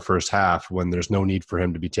for the whole first half when there's no need for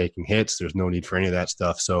him to be taking hits. There's no need for any of that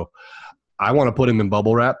stuff. So I want to put him in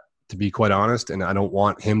bubble wrap, to be quite honest, and I don't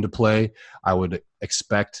want him to play. I would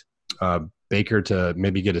expect Baker to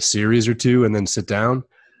maybe get a series or two and then sit down.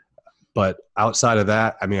 But outside of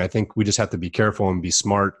that, I mean, I think we just have to be careful and be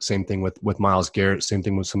smart. Same thing with Myles Garrett. Same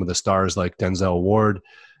thing with some of the stars like Denzel Ward.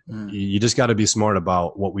 You just got to be smart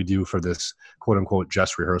about what we do for this quote-unquote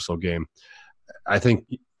dress rehearsal game. I think,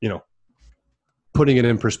 putting it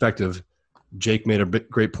in perspective, Jake made a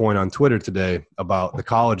great point on Twitter today about the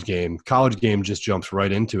college game. College game just jumps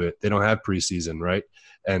right into it. They don't have preseason, right?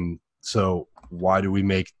 And so why do we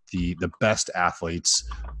make the best athletes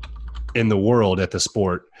in the world at the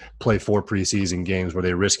sport play 4 preseason games where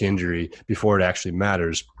they risk injury before it actually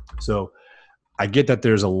matters? So I get that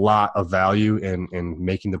there's a lot of value in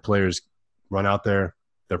making the players run out there.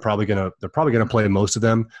 They're probably gonna play most of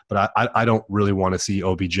them, but I don't really want to see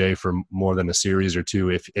OBJ for more than a series or two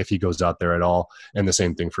if he goes out there at all. And the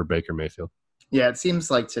same thing for Baker Mayfield. Yeah, it seems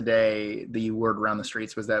like today the word around the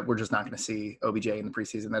streets was that we're just not going to see OBJ in the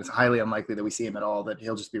preseason. That it's highly unlikely that we see him at all, that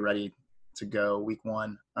he'll just be ready to go week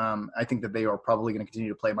 1. I think that they are probably going to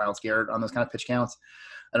continue to play Myles Garrett on those kind of pitch counts.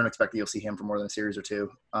 I don't expect that you'll see him for more than a series or 2.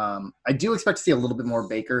 I do expect to see a little bit more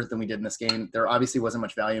Baker than we did in this game. There obviously wasn't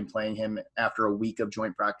much value in playing him after a week of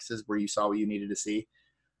joint practices where you saw what you needed to see.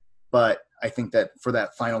 But I think that for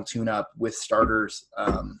that final tune-up with starters,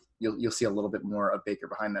 you'll see a little bit more of Baker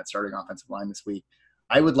behind that starting offensive line this week.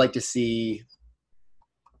 I would like to see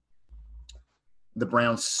the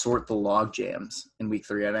Browns sort the log jams in week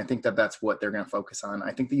 3. And I think that that's what they're going to focus on.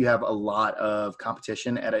 I think that you have a lot of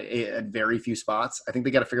competition at very few spots. I think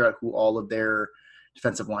they got to figure out who all of their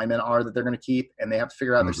defensive linemen are that they're going to keep. And they have to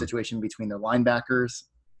figure out their situation between their linebackers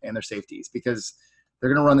and their safeties, because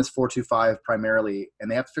they're going to run this 4-2-5 primarily.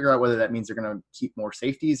 And they have to figure out whether that means they're going to keep more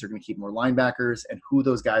safeties, they're going to keep more linebackers, and who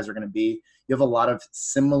those guys are going to be. You have a lot of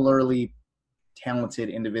similarly talented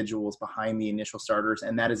individuals behind the initial starters.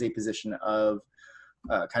 And that is a position of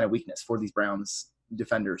kind of weakness for these Browns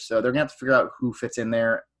defenders. So they're going to have to figure out who fits in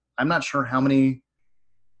there. I'm not sure how many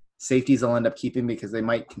safeties they'll end up keeping, because they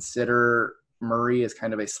might consider Murray as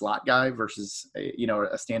kind of a slot guy versus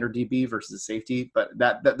a standard DB versus a safety. But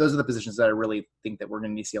those are the positions that I really think that we're going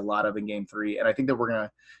to need to see a lot of in game 3. And I think that we're going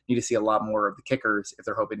to need to see a lot more of the kickers if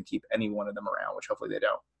they're hoping to keep any one of them around, which hopefully they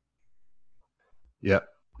don't. Yep,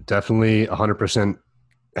 definitely 100%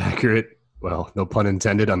 accurate. Well, no pun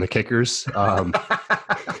intended on the kickers.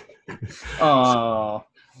 Oh,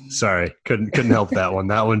 sorry, couldn't help that one.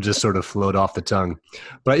 That one just sort of flowed off the tongue.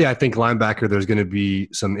 But yeah, I think linebacker, there's going to be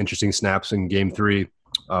some interesting snaps in game 3.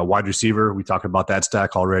 Wide receiver, we talked about that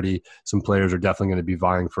stack already. Some players are definitely going to be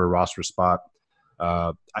vying for a roster spot.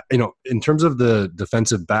 In terms of the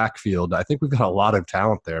defensive backfield, I think we've got a lot of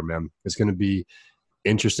talent there, man. It's going to be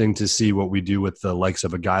interesting to see what we do with the likes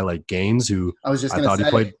of a guy like Gaines, who I was just going to say. He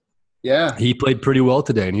played. Yeah, he played pretty well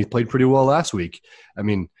today, and he played pretty well last week. I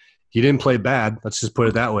mean, he didn't play bad. Let's just put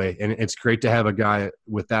it that way. And it's great to have a guy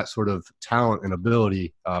with that sort of talent and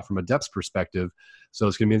ability from a depth perspective. So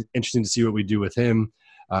it's going to be interesting to see what we do with him.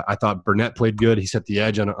 I thought Burnett played good. He set the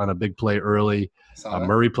edge on a big play early.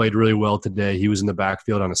 Murray played really well today. He was in the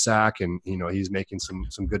backfield on a sack, and he's making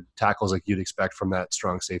some good tackles like you'd expect from that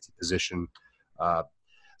strong safety position.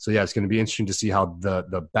 So yeah, it's going to be interesting to see how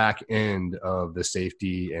the back end of the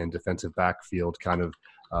safety and defensive backfield kind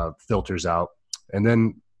of filters out, and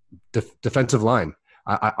then defensive line.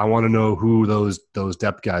 I want to know who those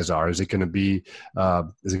depth guys are. Is it going to be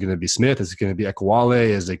Smith? Is it going to be Ekwale?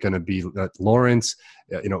 Is it going to be Lawrence?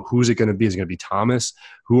 Who's it going to be? Is it going to be Thomas?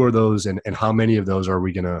 Who are those, and how many of those are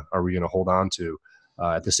we going to hold on to?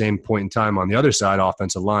 At the same point in time, on the other side,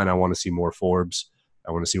 offensive line, I want to see more Forbes.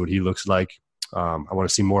 I want to see what he looks like. I want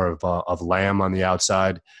to see more of Lamb on the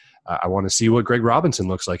outside. I want to see what Greg Robinson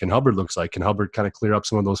looks like and Hubbard looks like. Can Hubbard kind of clear up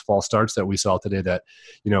some of those false starts that we saw today that,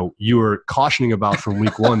 you were cautioning about from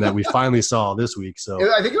week one that we finally saw this week? So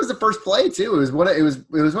I think it was the first play too. It was one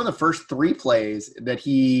of the first 3 plays that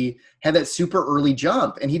he had that super early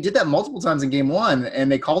jump, and he did that multiple times in game 1, and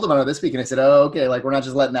they called him on it this week, and I said, "Oh, okay, like we're not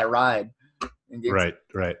just letting that ride." Right.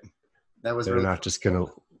 That was They're really not just going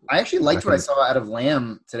to. I actually liked what I saw out of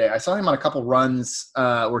Lamb today. I saw him on a couple runs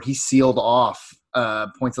where he sealed off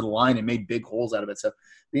points of the line and made big holes out of it. So it'd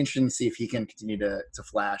be interesting to see if he can continue to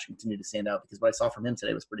flash and continue to stand out, because what I saw from him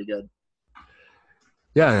today was pretty good.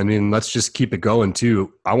 Yeah, I mean, let's just keep it going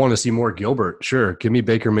too. I want to see more Gilbert. Sure, give me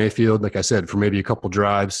Baker Mayfield, like I said, for maybe a couple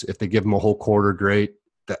drives. If they give him a whole quarter, great.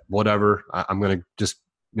 Whatever. I'm going to just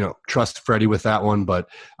trust Freddie with that one, but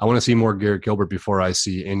I want to see more Garrett Gilbert before I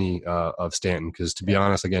see any of Stanton, because to be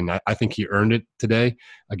honest, again, I think he earned it today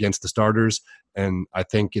against the starters, and I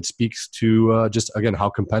think it speaks to just, again, how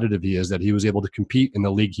competitive he is, that he was able to compete in the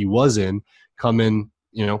league he was in, come in,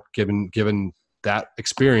 given that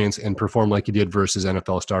experience and perform like he did versus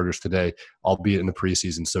NFL starters today, albeit in the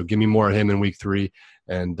preseason. So give me more of him in week 3,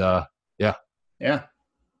 and yeah.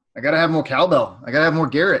 I got to have more cowbell. I got to have more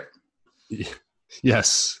Garrett.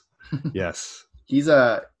 Yes. He's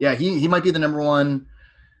he might be the number one.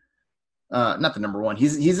 Not the number one.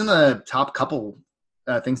 He's in the top couple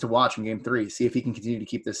things to watch in game 3. See if he can continue to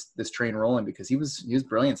keep this train rolling, because he was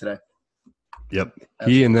brilliant today. Yep.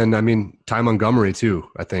 He, and then, I mean, Ty Montgomery too,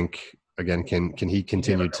 I think, again, can he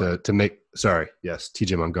continue to make,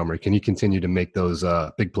 TJ Montgomery, can he continue to make those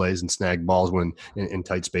big plays and snag balls when in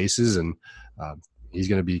tight spaces? And he's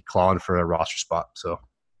going to be clawing for a roster spot. So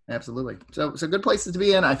absolutely. So good places to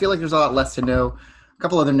be in. I feel like there's a lot less to know. A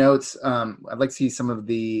couple other notes. I'd like to see some of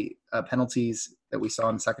the penalties that we saw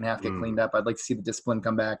in the second half get cleaned up. I'd like to see the discipline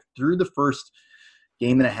come back. Through the first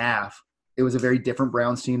game and a half, it was a very different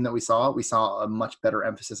Browns team that we saw. We saw a much better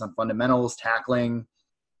emphasis on fundamentals, tackling,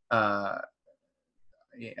 on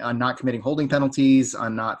not committing holding penalties,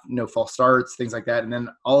 on no false starts, things like that. And then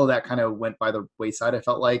all of that kind of went by the wayside, I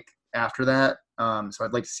felt like, after that. So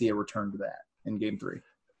I'd like to see a return to that in game 3.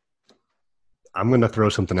 I'm going to throw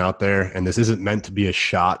something out there, and this isn't meant to be a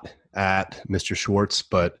shot at Mr. Schwartz,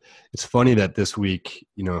 but it's funny that this week,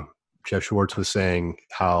 Jeff Schwartz was saying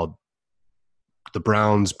how the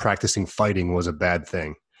Browns practicing fighting was a bad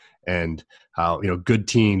thing, and how, good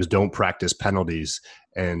teams don't practice penalties,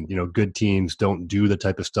 and, good teams don't do the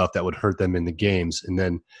type of stuff that would hurt them in the games. And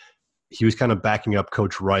then he was kind of backing up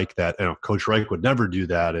Coach Reich that, Coach Reich would never do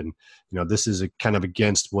that. And, this is kind of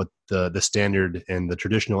against what the standard and the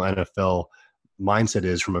traditional NFL mindset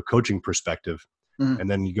is from a coaching perspective. And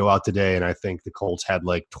then you go out today, and I think the Colts had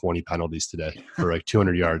like 20 penalties today for like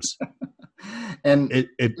 200 yards. And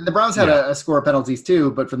the Browns had a score of penalties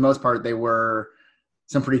too, but for the most part, they were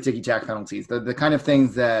some pretty ticky-tack penalties. The kind of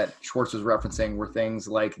things that Schwartz was referencing were things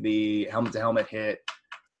like the helmet-to-helmet hit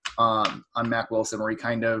on Mack Wilson, where he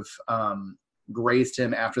kind of grazed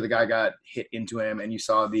him after the guy got hit into him, and you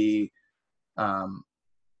saw the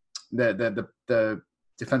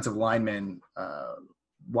defensive lineman,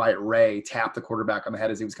 Wyatt Ray, tapped the quarterback on the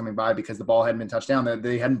head as he was coming by, because the ball hadn't been touched down.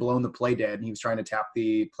 They hadn't blown the play dead, and he was trying to tap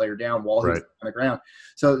the player down while he was on the ground.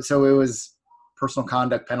 So it was personal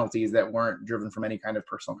conduct penalties that weren't driven from any kind of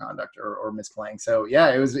personal conduct or misplaying. So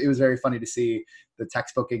yeah, it was very funny to see the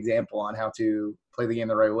textbook example on how to play the game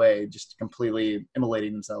the right way, just completely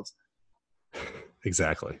immolating themselves.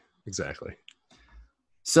 Exactly.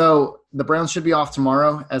 So the Browns should be off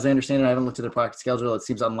tomorrow. As I understand it, I haven't looked at their practice schedule. It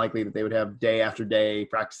seems unlikely that they would have day after day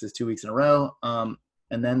practices 2 weeks in a row. And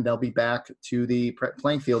then they'll be back to the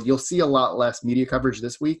playing field. You'll see a lot less media coverage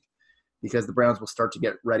this week, because the Browns will start to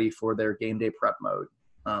get ready for their game day prep mode.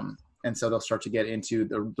 And so they'll start to get into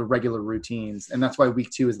the regular routines. And that's why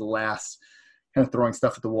week 2 is the last kind of throwing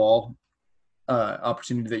stuff at the wall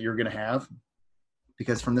opportunity that you're going to have.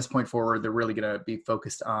 Because from this point forward, they're really going to be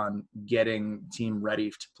focused on getting team ready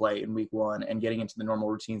to play in week 1 and getting into the normal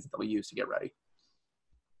routines that they'll use to get ready.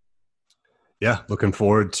 Yeah, looking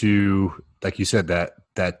forward to, like you said,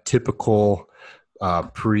 that typical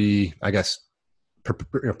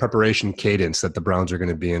preparation cadence that the Browns are going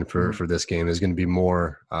to be in for this game is going to be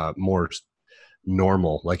more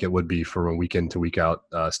normal, like it would be from a week in to week out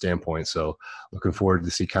standpoint. So looking forward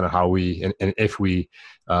to see kind of how we and if we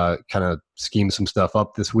kind of scheme some stuff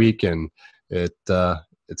up this week, and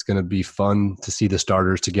it's going to be fun to see the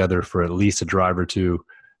starters together for at least a drive or two,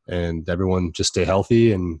 and everyone just stay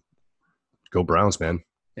healthy and go Browns, man.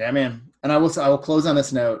 Yeah, man. And I will close on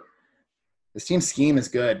this note. This team's scheme is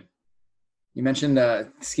good. You mentioned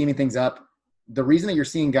scheming things up. The reason that you're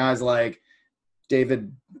seeing guys like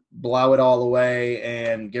David blow it all away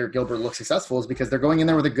and Garrett Gilbert look successful is because they're going in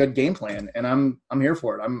there with a good game plan, and I'm here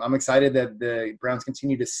for it. I'm excited that the Browns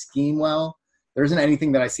continue to scheme well. There isn't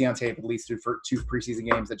anything that I see on tape, at least through 2 preseason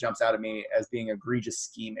games, that jumps out at me as being egregious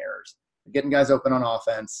scheme errors. They're getting guys open on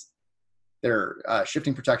offense. They're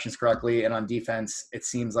shifting protections correctly, and on defense, it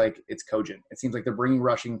seems like it's cogent. It seems like they're bringing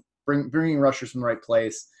rushers from the right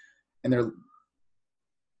place, and they're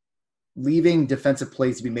leaving defensive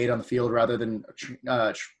plays to be made on the field rather than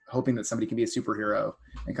hoping that somebody can be a superhero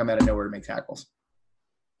and come out of nowhere to make tackles.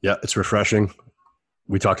 Yeah, it's refreshing.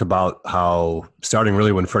 We talked about how starting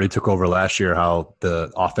really when Freddie took over last year, how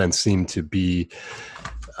the offense seemed to be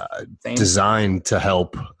designed to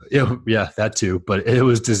help. Yeah, that too. But it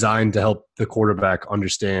was designed to help the quarterback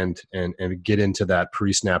understand and get into that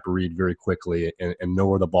pre-snap read very quickly and know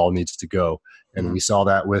where the ball needs to go. And we saw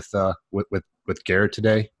that with Garrett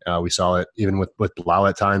today. We saw it even with Bloughs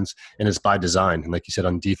at times, and it's by design. And like you said,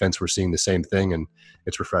 on defense, we're seeing the same thing, and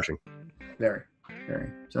it's refreshing. Very, very.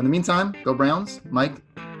 So in the meantime, go Browns. Mike,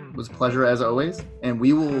 it was a pleasure as always, and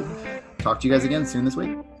we will talk to you guys again soon this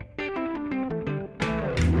week.